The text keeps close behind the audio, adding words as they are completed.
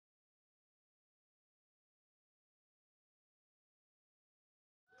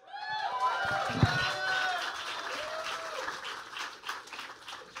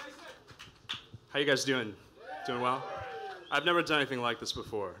you guys doing? Doing well? I've never done anything like this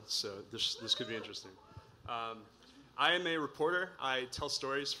before, so this could be interesting. I am a reporter. I tell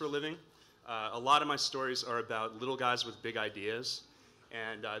stories for a living. A lot of my stories are about little guys with big ideas,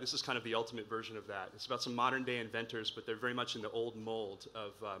 and this is kind of the ultimate version of that. It's about some modern day inventors, but they're very much in the old mold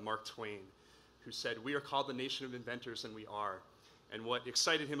of Mark Twain, who said, "We are called the nation of inventors, and we are." And what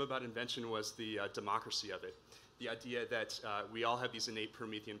excited him about invention was the democracy of it. The idea that we all have these innate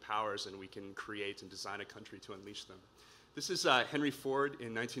Promethean powers and we can create and design a country to unleash them. This is Henry Ford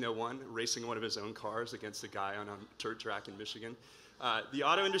in 1901 racing one of his own cars against a guy on a dirt track in Michigan. The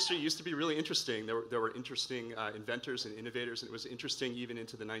auto industry used to be really interesting. There were interesting inventors and innovators, and it was interesting even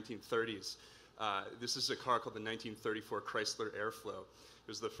into the 1930s. This is a car called the 1934 Chrysler Airflow. It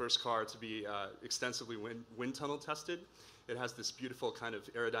was the first car to be extensively wind tunnel tested. It has this beautiful kind of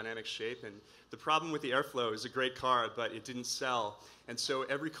aerodynamic shape, and the problem with the Airflow is a great car, but it didn't sell. And so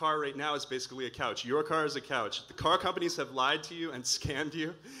every car right now is basically a couch. Your car is a couch. The car companies have lied to you and scammed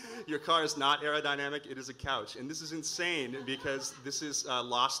you. Your car is not aerodynamic, it is a couch. And this is insane because this is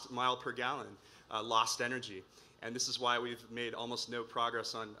lost mile per gallon, lost energy. And this is why we've made almost no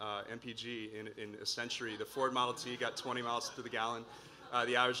progress on MPG in a century. The Ford Model T got 20 miles to the gallon.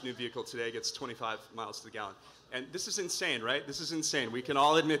 The average new vehicle today gets 25 miles to the gallon. And this is insane, right? This is insane. We can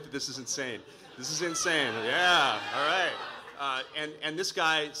all admit that this is insane. This is insane. Yeah, all right. And this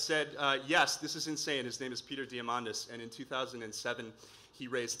guy said, yes, this is insane. His name is Peter Diamandis. And in 2007, he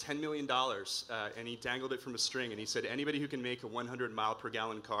raised $10 million, and he dangled it from a string. And he said, anybody who can make a 100 mile per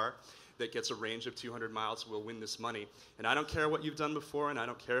gallon car that gets a range of 200 miles will win this money. And I don't care what you've done before, and I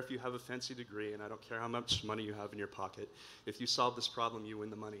don't care if you have a fancy degree, and I don't care how much money you have in your pocket. If you solve this problem, you win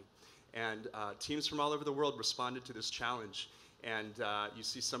the money. And teams from all over the world responded to this challenge. And you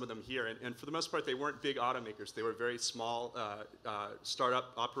see some of them here. And for the most part, they weren't big automakers. They were very small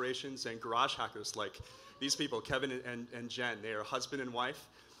startup operations and garage hackers like these people, Kevin and Jen. They are husband and wife.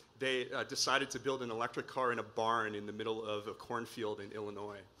 They decided to build an electric car in a barn in the middle of a cornfield in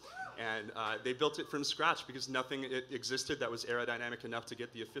Illinois. And they built it from scratch because nothing existed that was aerodynamic enough to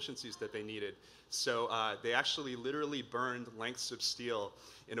get the efficiencies that they needed. So they actually literally burned lengths of steel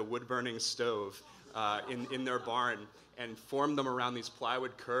in a wood-burning stove in their barn and formed them around these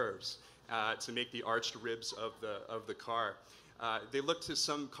plywood curves to make the arched ribs of the car. They looked to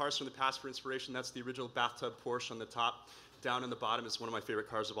some cars from the past for inspiration. That's the original bathtub Porsche on the top. Down on the bottom is one of my favorite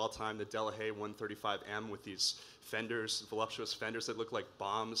cars of all time, the Delahaye 135M with these fenders, voluptuous fenders that look like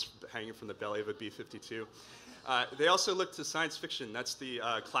bombs hanging from the belly of a B-52. They also look to science fiction. That's the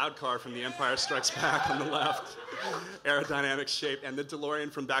cloud car from The Empire Strikes Back on the left, aerodynamic shape, and the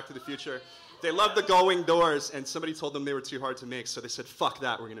DeLorean from Back to the Future. They loved the gull-wing doors, and somebody told them they were too hard to make, so they said, fuck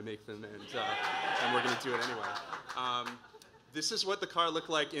that, we're going to make them, and we're going to do it anyway. This is what the car looked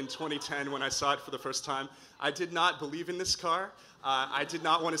like in 2010 when I saw it for the first time. I did not believe in this car. I did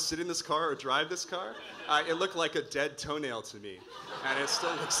not want to sit in this car or drive this car. It looked like a dead toenail to me, and it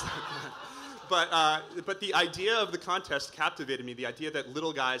still looks like that. But the idea of the contest captivated me, the idea that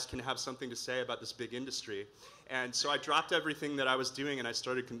little guys can have something to say about this big industry. And so I dropped everything that I was doing, and I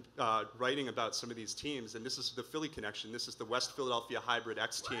started writing about some of these teams. And this is the Philly connection. This is the West Philadelphia Hybrid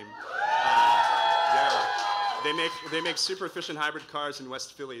X team. Yeah. They make super efficient hybrid cars in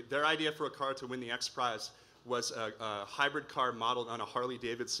West Philly. Their idea for a car to win the X Prize was a hybrid car modeled on a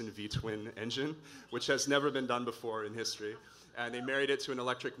Harley-Davidson V-twin engine, which has never been done before in history. And they married it to an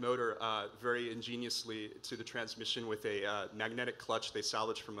electric motor very ingeniously to the transmission with a magnetic clutch they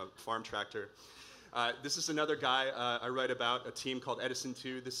salvaged from a farm tractor. This is another guy I write about, a team called Edison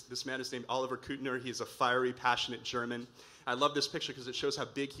 2. This man is named Oliver Kuttner. He's a fiery, passionate German. I love this picture because it shows how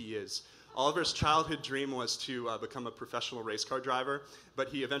big he is. Oliver's childhood dream was to become a professional race car driver, but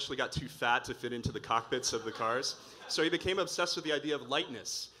he eventually got too fat to fit into the cockpits of the cars. So he became obsessed with the idea of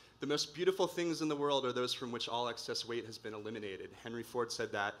lightness. The most beautiful things in the world are those from which all excess weight has been eliminated. Henry Ford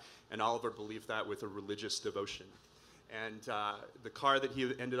said that, and Oliver believed that with a religious devotion. And the car that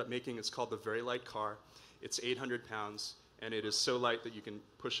he ended up making is called the Very Light Car. It's 800 pounds, and it is so light that you can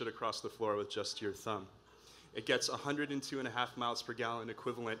push it across the floor with just your thumb. It gets 102.5 miles per gallon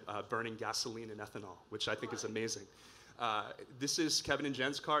equivalent burning gasoline and ethanol, which I think is amazing. This is Kevin and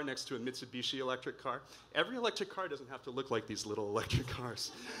Jen's car next to a Mitsubishi electric car. Every electric car doesn't have to look like these little electric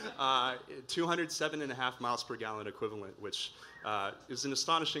cars. 207.5 miles per gallon equivalent, which is an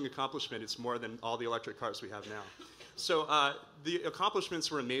astonishing accomplishment. It's more than all the electric cars we have now. So the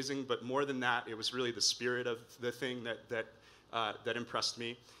accomplishments were amazing, but more than that, it was really the spirit of the thing that impressed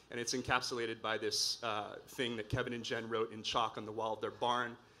me. And it's encapsulated by this thing that Kevin and Jen wrote in chalk on the wall of their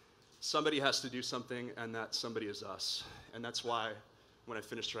barn. Somebody has to do something, and that somebody is us. And that's why, when I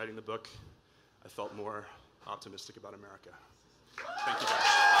finished writing the book, I felt more optimistic about America. Thank you guys.